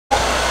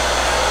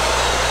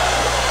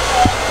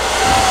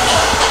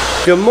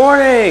Good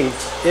morning!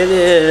 It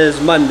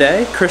is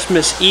Monday,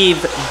 Christmas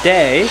Eve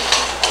day,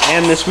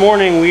 and this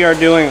morning we are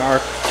doing our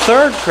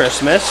third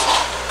Christmas.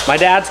 My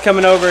dad's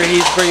coming over,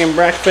 he's bringing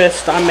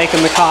breakfast, I'm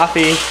making the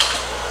coffee.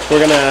 We're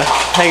gonna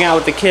hang out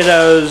with the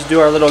kiddos, do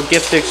our little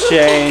gift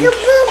exchange,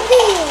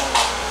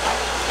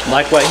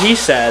 like what he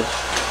said,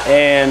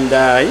 and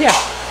yeah,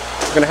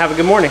 we're gonna have a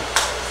good morning.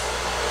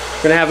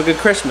 We're gonna have a good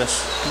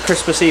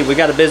Christmas Eve. We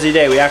got a busy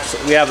day. We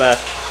have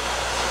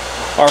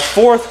our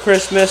fourth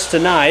Christmas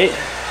tonight.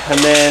 And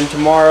then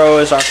tomorrow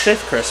is our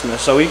fifth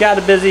Christmas. So we got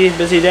a busy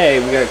day.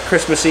 We got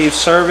Christmas Eve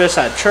service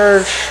at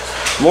church,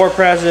 more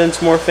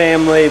presents, more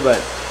family, but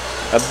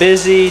a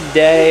busy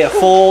day, a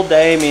full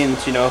day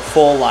means, you know,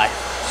 full life.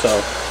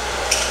 So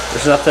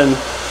there's nothing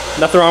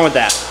wrong with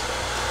that.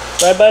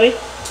 Right, buddy?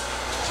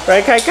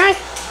 Right, Kai Kai?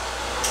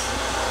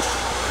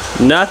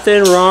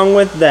 Nothing wrong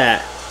with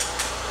that.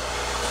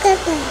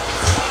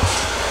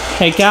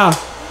 Hey, Cal,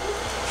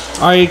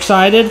 are you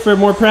excited for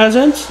more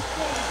presents?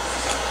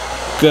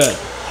 Good.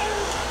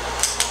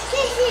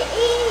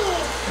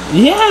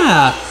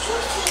 Yeah.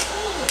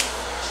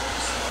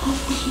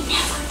 You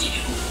never do.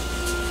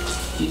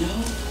 You know,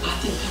 I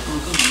think people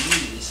are going to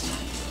need this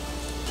night.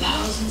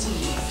 Thousands of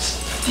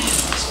youths,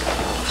 families,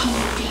 come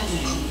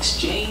together and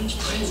exchange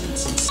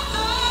presents and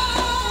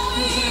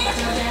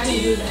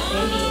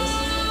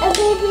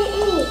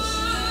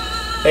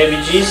Baby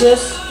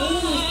Jesus?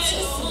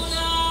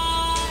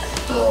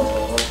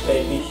 Oh,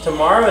 baby.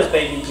 Tomorrow is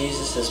baby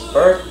Jesus'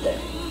 birthday.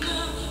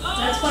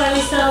 That's why we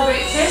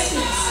celebrate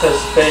Christmas.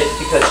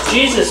 Because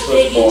Jesus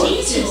was born.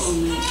 Jesus.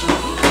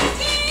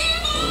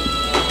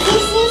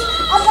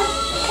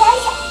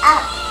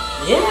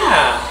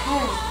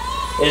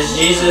 Yeah. Is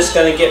Jesus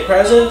gonna get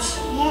presents?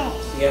 Yes.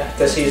 Yeah,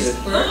 because he's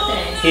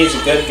Birthday.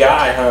 a good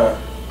guy, huh?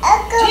 I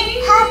got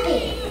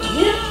happy.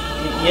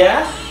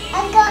 Yeah? I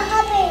got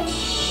happy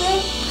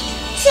with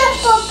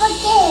super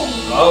game.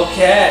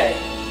 Okay.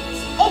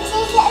 It's a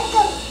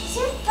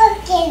super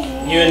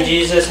game. You and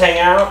Jesus hang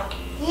out?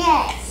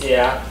 Yes.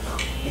 Yeah.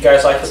 You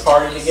guys like to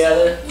party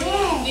together?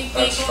 Yes.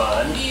 That's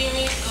fun.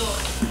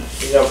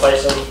 You gonna play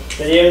some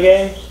video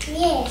game?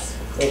 Yes.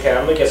 Okay,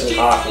 I'm gonna get some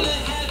coffee.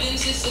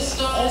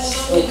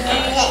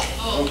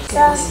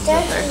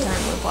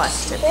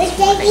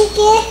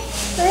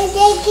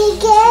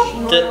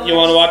 Okay. You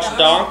wanna watch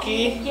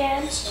Donkey?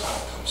 Yes.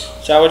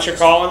 Is that what you're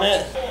calling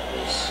it?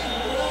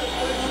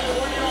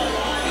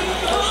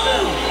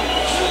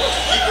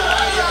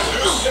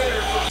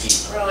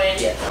 Rowan.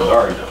 Yeah.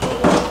 Sorry.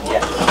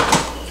 Yeah.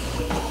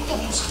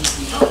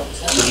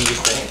 What do you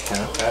think,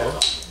 huh?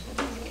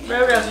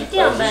 Roro, sit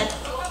down, bud.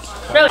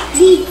 Roro.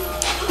 Beep,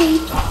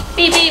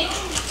 beep.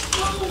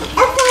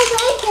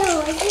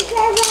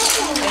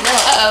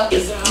 Uh-oh.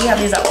 We have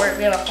these at work.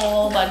 We have a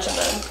whole bunch of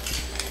them.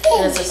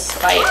 And it's just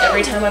fight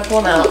every time I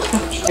pull them out.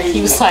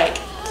 He was like,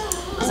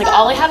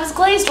 all I have is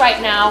glazed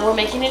right now. We're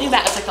making a new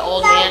batch. It's like the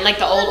old man, like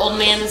the old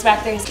man that's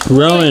back there.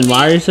 Rowan,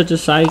 why are you such a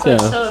psycho?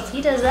 So if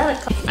he does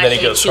that, Then he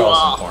goes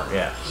crawl some corn,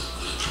 yeah.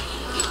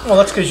 Well,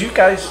 that's because you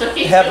guys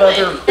have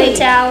other... Hey,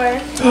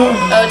 Tower.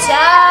 Oh,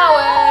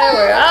 Tower,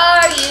 where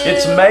are you?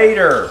 It's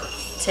Mater.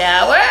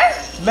 Tower?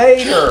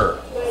 Mater.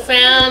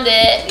 Found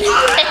it.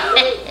 Whoa.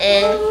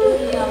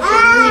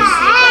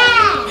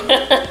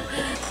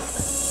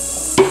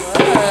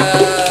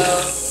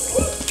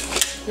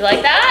 You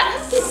like that?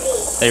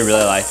 They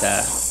really like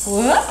that.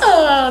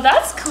 Whoa,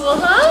 that's cool,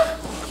 huh?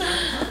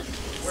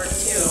 Work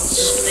too.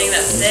 This thing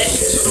that's thick.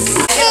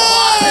 I get a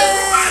lot of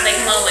those. They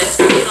come on my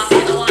screen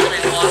pocket a lot and I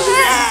wash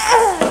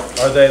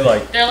them. Are they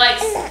like They're like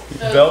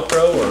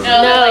Velcro or?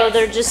 No,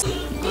 they're just.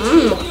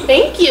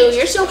 Thank you.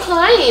 You're so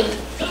kind.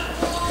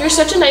 You're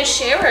such a nice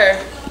sharer.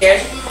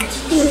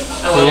 Breakfast.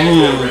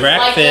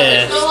 Like the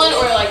original one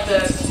or like the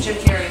Jim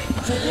Carrey?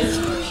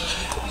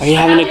 Are you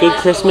having a good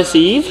Christmas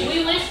Eve?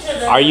 We went to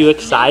the. Are you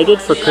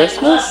excited for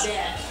Christmas?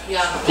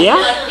 Yeah.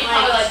 Yeah? He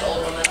probably likes the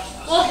old one.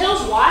 Well,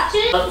 he'll watch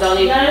it. Don't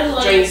he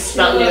drinks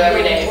Mountain Dew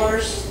every day?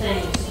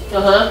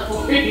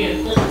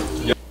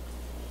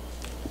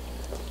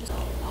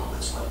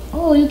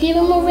 Oh, you gave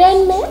him a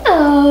red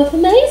mouth.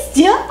 Nice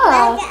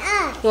job.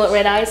 You want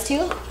red eyes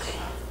too?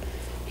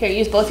 Here,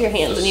 use both your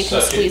hands and you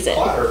can squeeze it.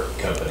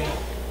 Company.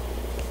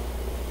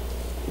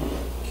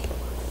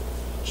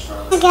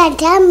 I got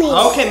tummy.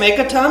 Okay, make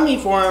a tummy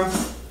for him.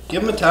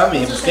 Give him a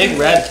tummy, a big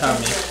red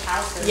tummy.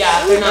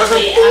 Yeah, they're not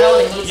really, I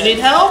don't think You need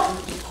help?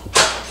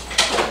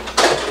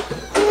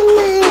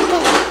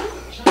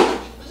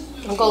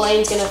 Uncle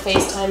Lane's gonna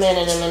FaceTime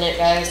in a minute,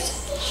 guys.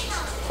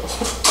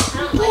 I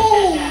don't like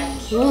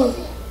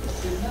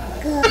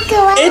that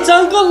guy. It's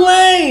Uncle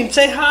Lane!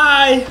 Say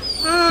hi!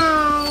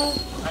 Hi.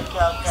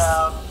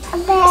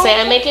 Say,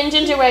 I'm making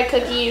gingerbread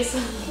cookies.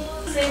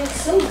 They look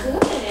so good.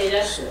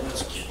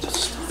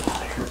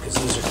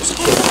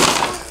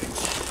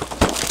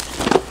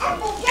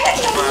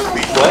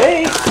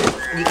 Wait!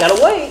 You gotta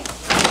wait!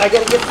 I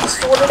gotta get this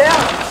sorted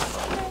out!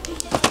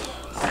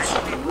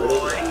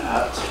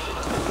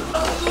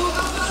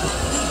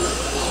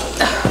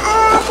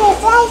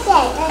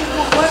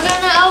 We're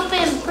gonna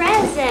open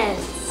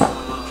presents.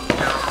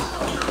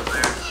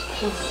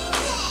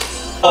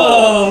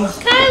 Oh,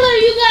 Kyler,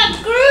 you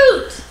got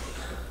Groot.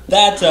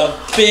 that's a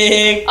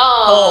big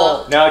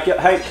hole. Now,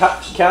 hey,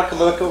 Cal, come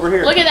look over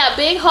here. Look at that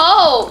big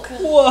Hulk.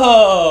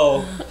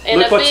 Whoa.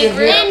 And Look a what's big in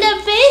here. and a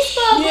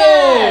baseball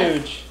glove.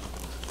 Huge.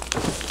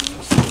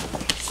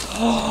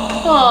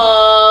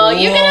 Oh,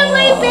 you're gonna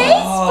play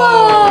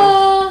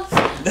baseball.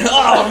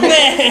 Oh,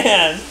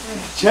 man.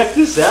 Check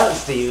this out,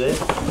 Steven.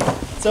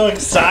 So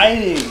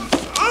exciting.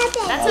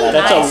 That's a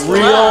That's nice a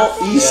real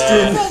glove.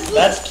 Easton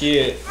That's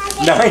cute.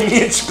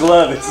 9-inch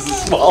glove. It's the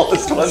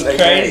smallest one they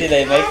Crazy make.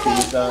 they make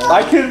these.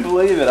 I couldn't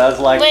believe it. I was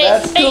like, Wait,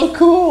 that's so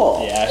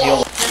cool. Yeah,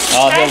 he'll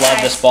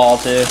love this ball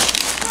too.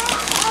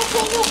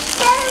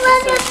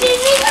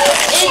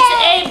 It's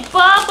a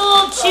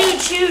bubble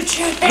choo-choo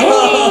train.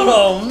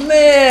 Oh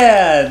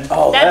man!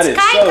 Oh, That's that is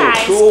Kai so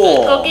Kai's.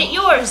 cool. Go get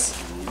yours.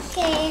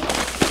 Okay.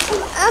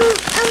 I'm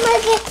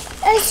gonna get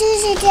a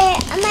scissor there.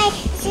 I might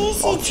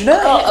scissor. Don't you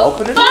know?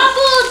 Open it up.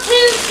 Bubble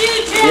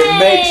choo-choo train. It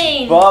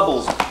makes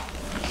bubbles.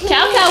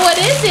 Cow, what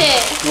is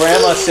it?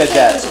 Grandma said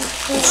that.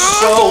 It's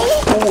so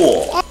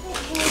cool.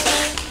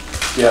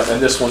 Yeah, and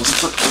this one's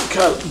for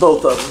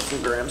both of them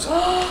from Grams.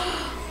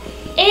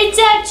 It's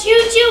a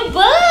choo-choo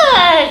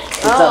book.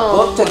 It's a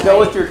book to go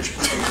with your.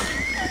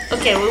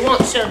 Okay, we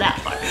won't show that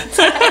part.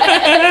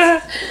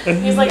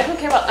 He's like, I don't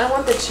care about. I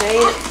want the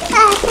chain.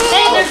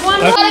 Hey, there's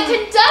one more. Got a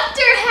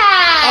conductor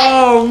hat.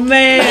 Oh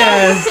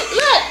man!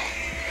 Look,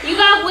 you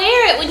gotta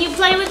wear it when you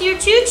play with your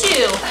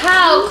choo-choo.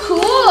 How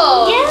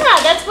cool! Yeah,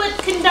 that's what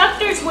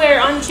conductors wear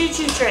on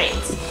choo-choo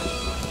trains.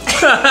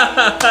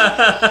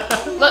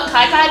 Look,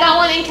 Kai got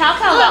one and Cow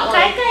got one.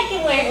 Kai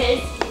can wear his.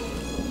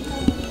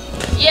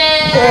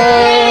 Yay!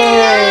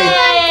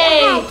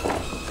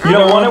 You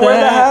don't want to wear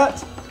the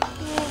hat?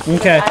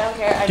 Okay. I don't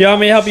care. Do you want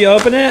me to help you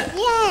open it?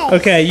 Yes.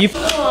 Okay, you.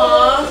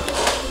 Aww.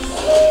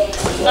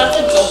 That's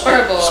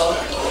adorable.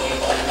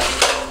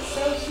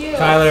 So cute.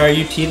 Tyler, are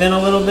you teething a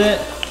little bit?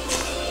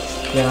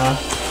 Yeah.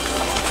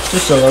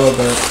 Just a little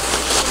bit.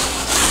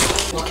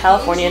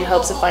 California in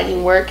hopes of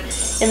finding work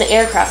in the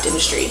aircraft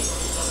industry.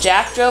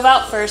 Jack drove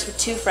out first with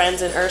two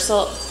friends, and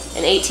Ursel,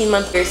 an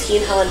 18-month years, he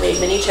and Helen made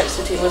many trips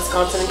between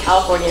Wisconsin and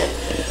California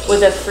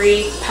with a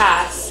free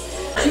pass.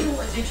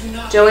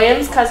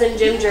 Joanne's cousin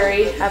Jim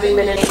Jury, having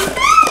been in me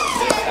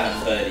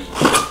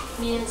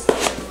and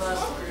Steven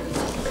love Groot.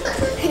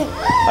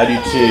 I do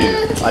too.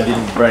 I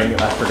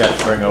forgot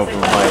to bring over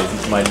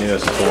my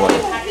newest toy.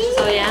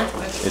 Oh yeah?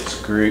 It's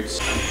Groot's.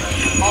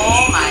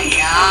 Oh my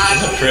God.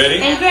 Pretty?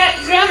 And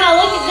Grandma,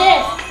 look at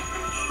this.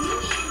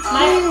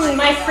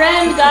 My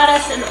friend got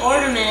us an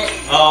ornament.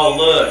 Oh,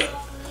 look.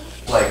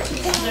 Like,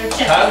 They're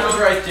checking Tyler's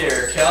all, right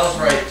there, Cal's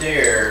right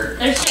there.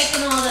 they're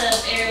checking all the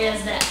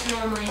areas that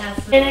normally have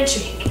food. And a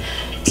drink.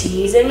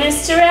 Teasing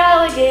Mr.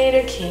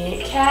 Alligator,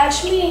 can't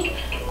catch me.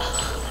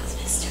 Oh, that's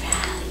Mr.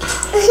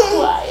 Alligator.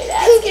 Quiet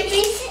asking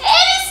me.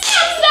 And it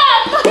snaps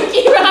that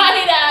monkey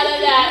right out of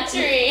that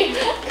tree.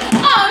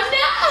 Oh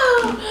no!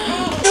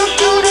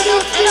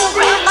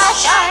 Grandma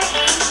Shark.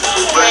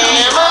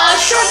 Grandma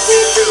Shark,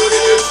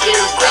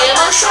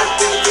 Grandma Shark,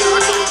 Grandma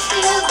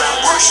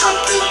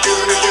Shark.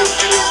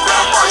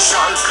 Grandma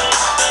Shark.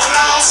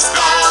 Let's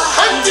go.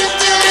 hunt,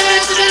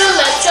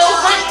 let's go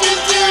hunt,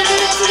 let's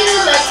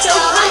go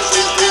hunt.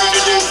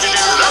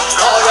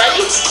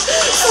 Already?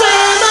 Swim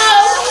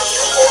away,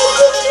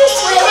 swim away,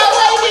 swim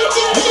away,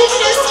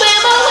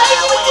 swim away.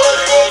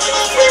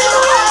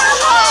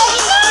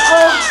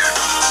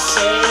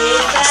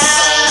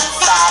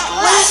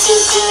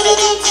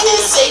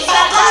 Safe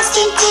at last,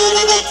 safe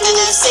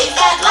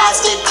at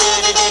last,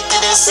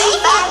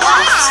 safe at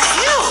last.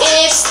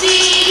 It's the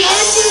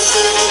end, it's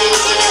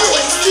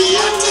the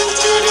end,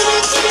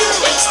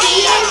 it's the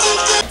end.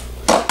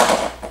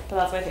 But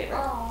that's my favorite.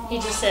 He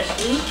just said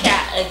blue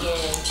cat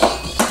again.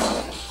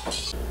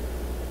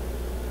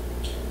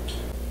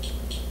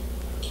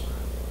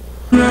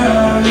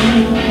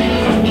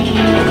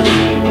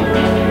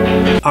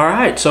 All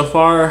right, so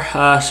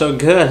far so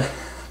good.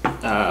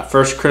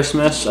 First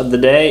Christmas of the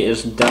day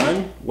is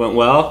done. Went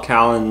well.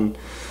 Cal and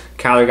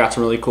Kyler got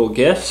some really cool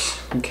gifts.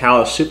 And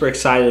Cal is super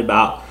excited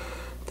about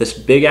this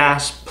big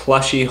ass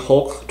plushy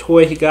Hulk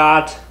toy he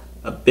got.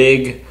 A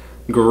big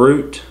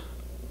Groot.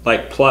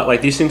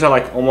 Like these things are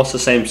like almost the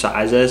same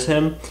size as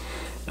him.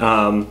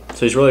 So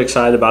he's really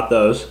excited about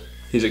those.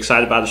 He's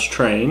excited about his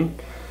train.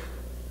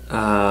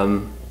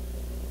 Sounds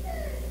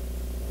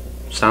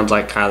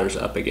like Kyler's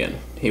up again.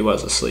 He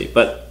was asleep,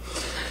 but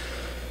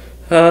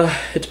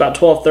it's about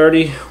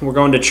 12:30. We're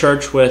going to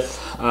church with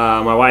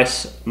my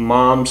wife's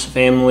mom's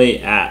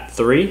family at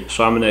 3.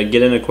 So I'm gonna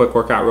get in a quick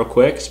workout real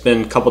quick. It's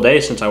been a couple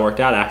days since I worked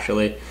out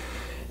actually.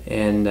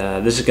 And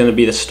this is gonna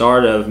be the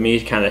start of me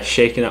kind of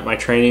shaking up my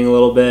training a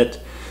little bit,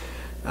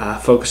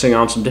 focusing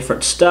on some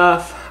different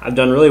stuff. I've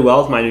done really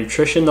well with my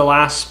nutrition the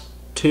last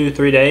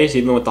 2-3 days,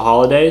 even with the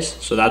holidays.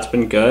 So that's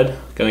been good.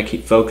 Gonna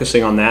keep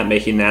focusing on that,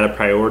 making that a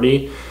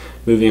priority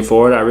moving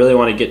forward. I really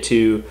wanna get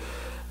to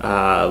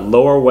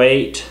lower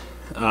weight,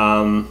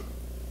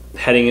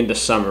 heading into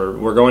summer.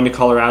 We're going to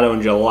Colorado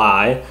in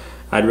July.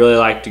 I'd really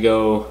like to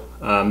go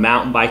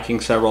mountain biking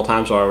several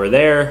times while we were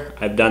there.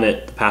 I've done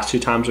it the past 2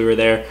 times we were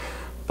there,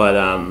 but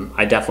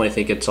I definitely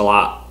think it's a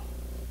lot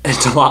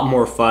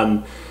more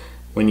fun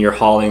when you're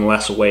hauling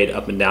less weight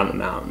up and down the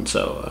mountain.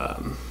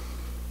 So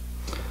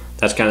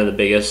that's kind of the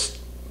biggest,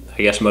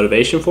 I guess,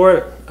 motivation for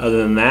it. Other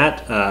than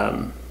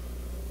that,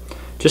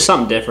 just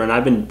something different.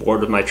 I've been bored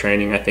with my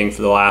training, I think,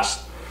 for the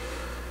last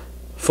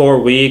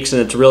 4 weeks,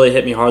 and it's really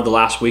hit me hard the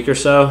last week or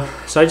so.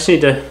 So I just need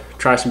to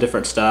try some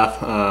different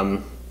stuff.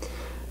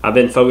 I've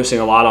been focusing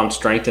a lot on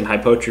strength and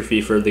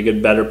hypertrophy for the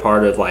good better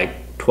part of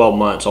like 12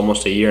 months,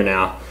 almost a year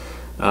now.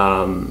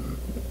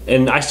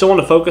 And I still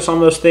want to focus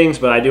on those things,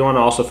 but I do want to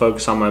also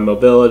focus on my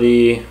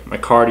mobility, my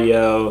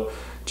cardio,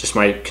 just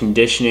my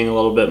conditioning a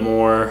little bit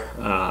more,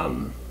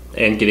 and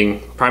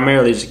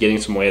primarily just getting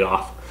some weight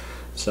off.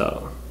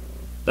 So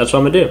that's what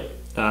I'm gonna do.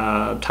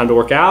 Time to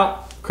work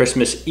out,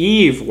 Christmas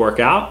Eve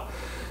workout.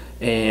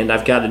 And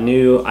I've got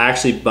I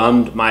actually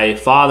bummed, my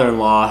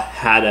father-in-law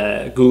had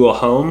a Google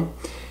Home,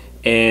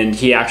 and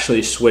he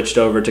actually switched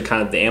over to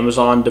kind of the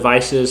Amazon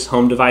devices,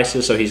 home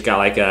devices. So he's got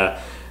like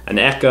an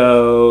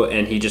Echo,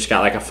 and he just got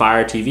like a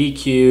Fire TV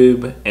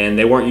Cube, and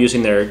they weren't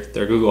using their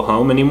Google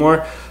Home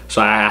anymore. So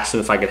I asked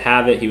him if I could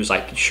have it. He was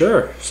like,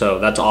 sure. So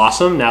that's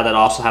awesome. Now that I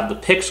also have the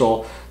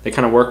Pixel, they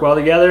kind of work well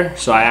together.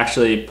 So I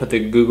actually put the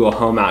Google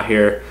Home out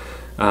here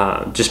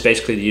just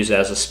basically to use it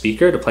as a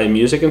speaker to play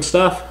music and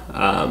stuff.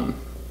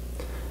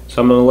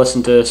 So I'm gonna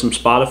listen to some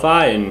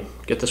Spotify and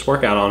get this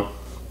workout on.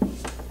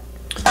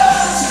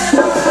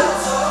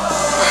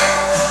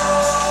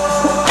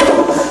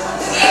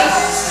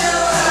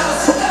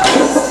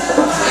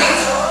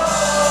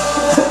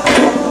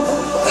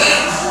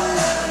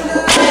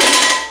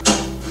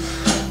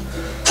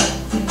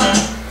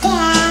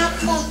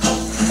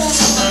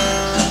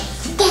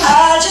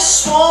 I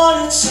just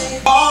wanna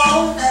say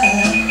all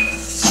night,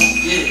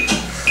 yeah,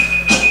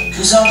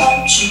 'cause I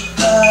want you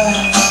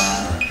back.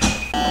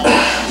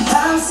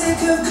 I'm sick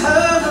of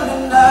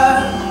covering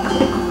up.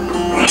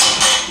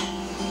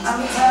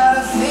 I'm tired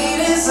of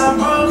feeling so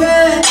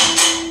broken.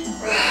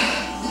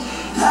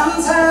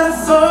 I'm tired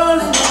of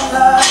falling in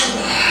love.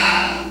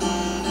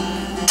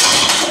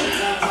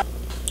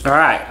 All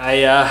right,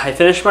 I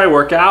finished my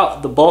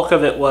workout. The bulk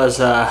of it was,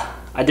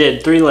 I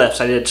did 3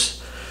 lifts. I did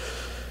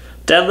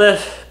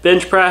deadlift,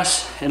 bench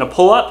press, and a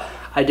pull-up.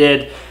 I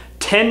did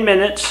 10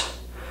 minutes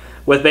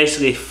with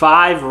basically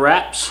 5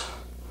 reps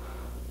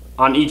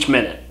on each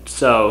minute.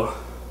 So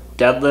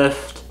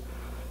deadlift,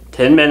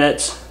 10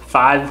 minutes,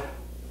 5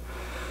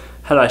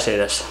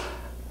 deadlifts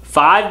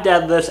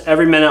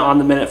every minute on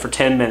the minute for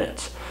 10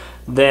 minutes.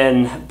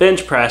 Then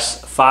bench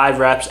press, 5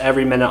 reps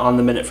every minute on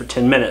the minute for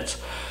 10 minutes.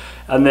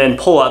 And then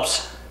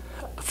pull-ups,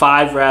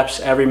 5 reps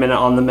every minute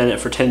on the minute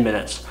for 10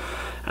 minutes.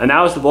 And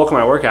that was the bulk of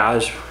my workout. It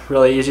was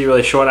really easy,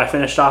 really short. I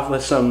finished off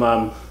with some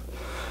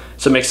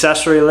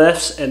accessory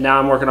lifts, and now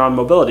I'm working on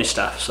mobility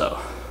stuff. So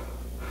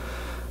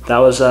that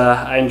was,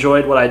 I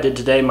enjoyed what I did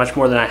today much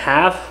more than I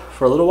have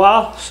for a little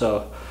while.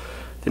 So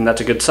I think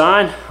that's a good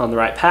sign, on the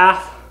right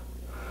path.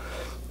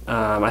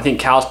 I think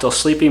Cal's still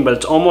sleeping, but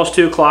it's almost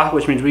 2 o'clock,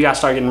 which means we gotta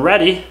start getting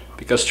ready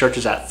because church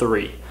is at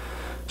 3.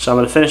 So I'm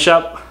gonna finish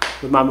up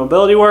with my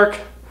mobility work,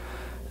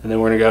 and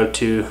then we're gonna go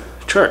to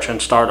church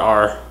and start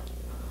our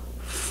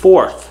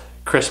 4th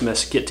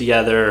Christmas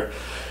get-together,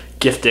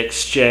 gift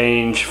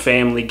exchange,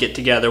 family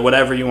get-together,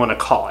 whatever you want to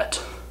call it.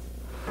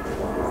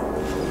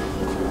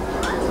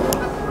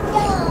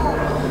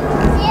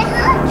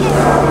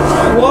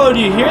 Whoa, do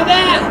you hear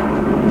that?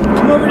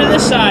 Come over to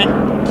this side.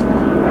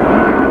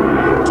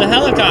 It's a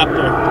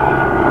helicopter.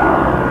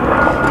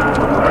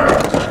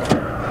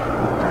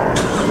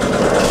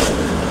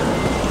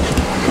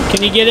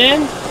 Can you get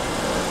in?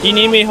 Do you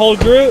need me to hold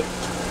Groot?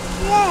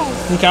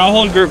 Yes. Okay, I'll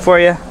hold Groot for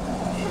you.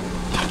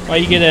 While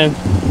you get in.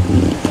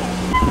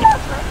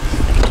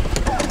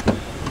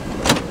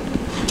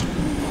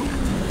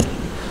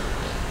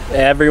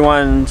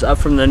 Everyone's up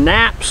from the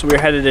naps. We're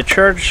headed to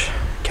church.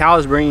 Cal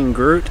is bringing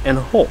Groot and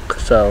Hulk.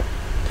 So,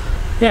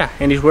 yeah,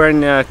 and he's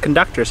wearing a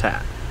conductor's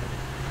hat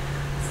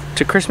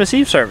to Christmas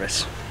Eve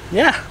service.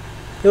 Yeah,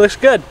 he looks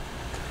good.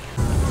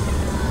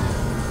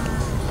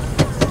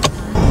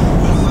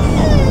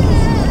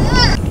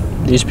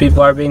 These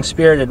people are being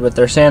spirited with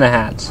their Santa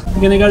hats.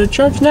 You gonna go to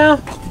church now?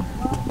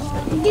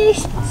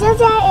 This go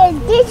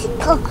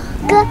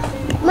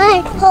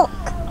my Hulk.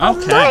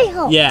 Okay. My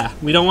Hulk. Yeah,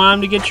 we don't want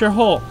him to get your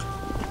Hulk.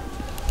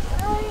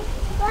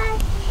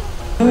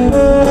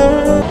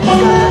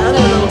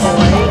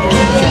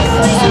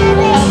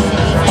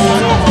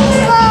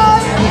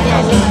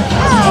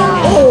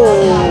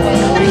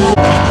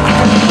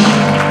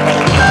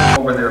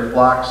 Over their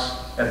flocks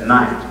at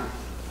night.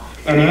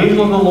 And the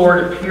angel of the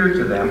Lord appeared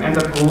to them, and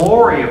the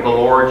glory of the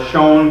Lord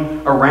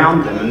shone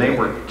around them, and they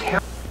were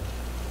terrified.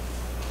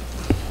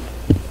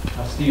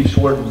 Steve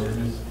Schwartz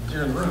is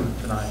here in the room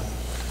tonight.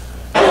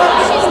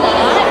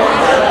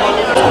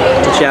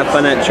 Did you have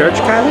fun at church,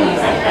 Kylie?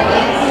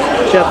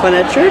 Did you have fun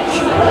at church?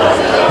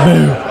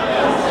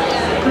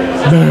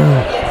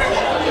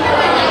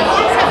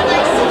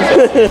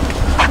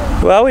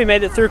 Well, we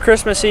made it through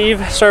Christmas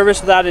Eve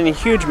service without any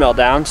huge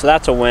meltdown, so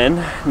that's a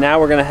win. Now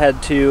we're gonna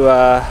head to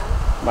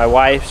my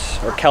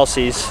wife's, or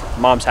Kelsey's,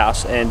 mom's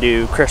house and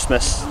do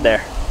Christmas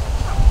there.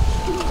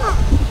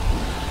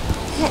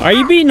 Are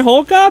you beating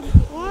Hulk up?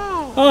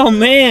 Oh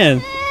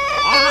man,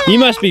 you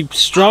must be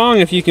strong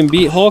if you can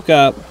beat Hulk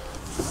up.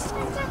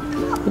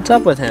 What's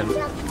up with him?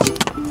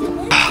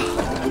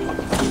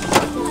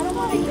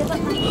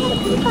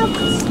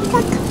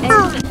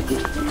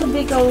 The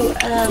big old,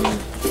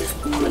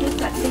 what is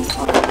that thing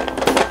called?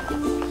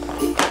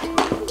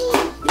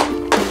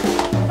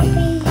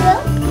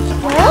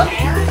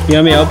 You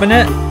want me to open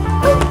it?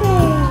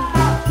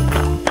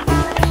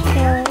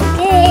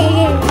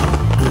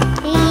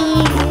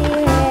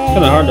 It's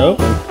kind of hard to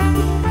open.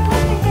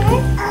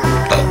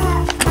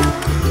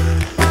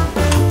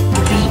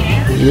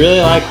 You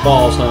really like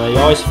balls, huh? You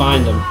always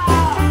find them.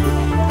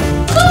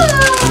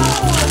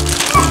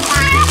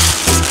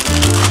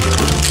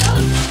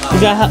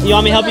 You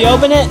want me to help you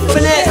open it?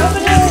 Open it!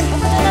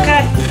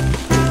 Okay.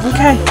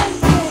 Okay.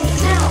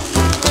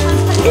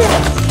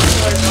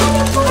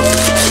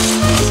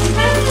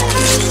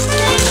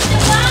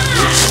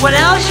 What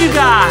else you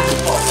got?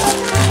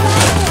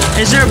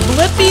 Is there a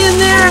Blippi in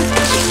there?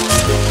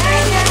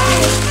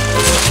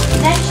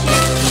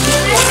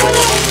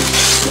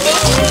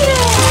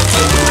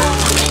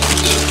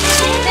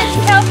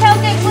 Kel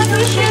get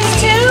Blippi shoes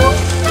too?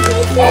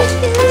 A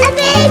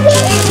baby.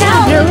 No.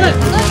 Here, look.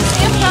 Look,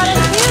 Sam got it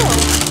too.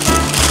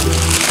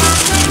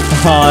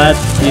 Oh,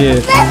 that's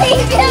cute.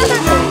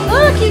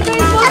 Look, you guys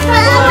both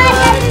have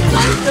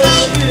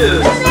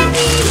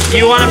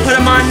You want to put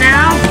them on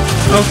now?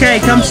 Okay,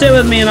 come sit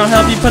with me and I'll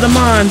help you put them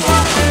on.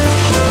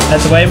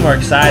 That's way more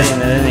exciting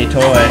than any toy.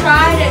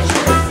 tried it.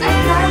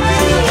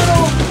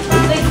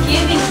 The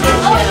giving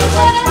gift. Oh, you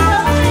got it.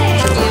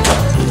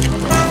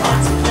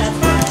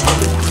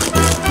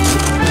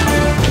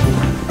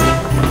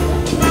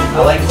 I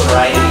like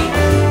variety.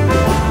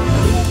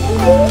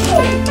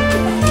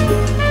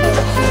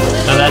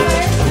 Now that's,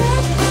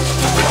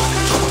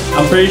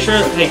 I'm pretty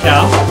sure, hey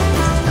Cal.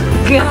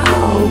 Go.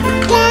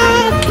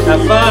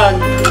 Have fun.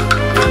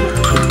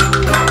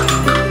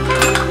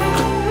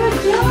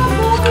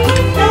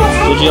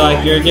 Would you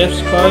like your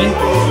gifts, Chloe?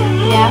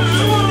 Yeah.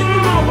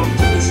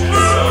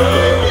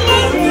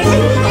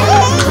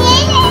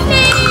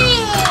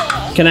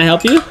 Can I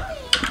help you?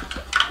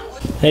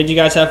 Hey, did you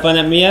guys have fun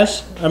at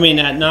Mia's? I mean,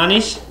 at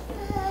Nani's?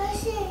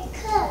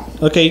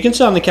 Okay, you can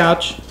sit on the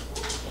couch.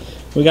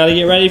 We gotta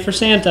get ready for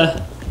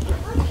Santa.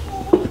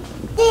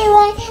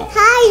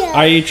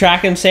 Are you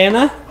tracking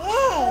Santa?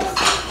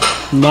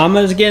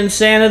 Mama's getting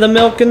Santa the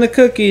milk and the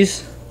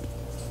cookies.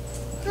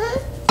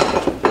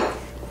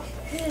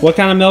 What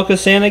kind of milk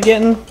is Santa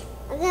getting?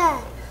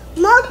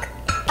 Milk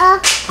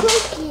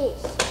cookies.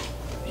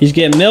 He's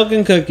getting milk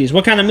and cookies.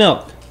 What kind of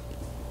milk?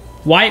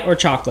 White or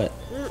chocolate?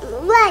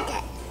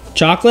 Red.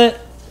 Chocolate?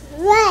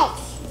 Red.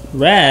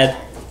 Red.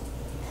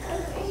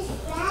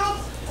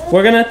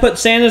 We're gonna put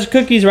Santa's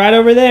cookies right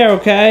over there,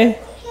 okay?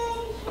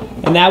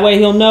 And that way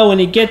he'll know when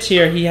he gets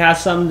here he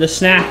has something to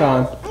snack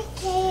on.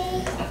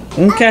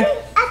 Okay.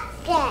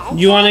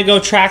 You want to go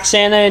track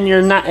Santa in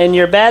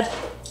your bed?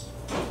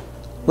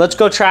 Let's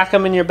go track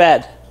him in your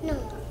bed. No.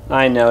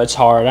 I know, it's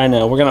hard. I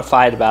know. We're gonna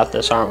fight about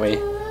this, aren't we?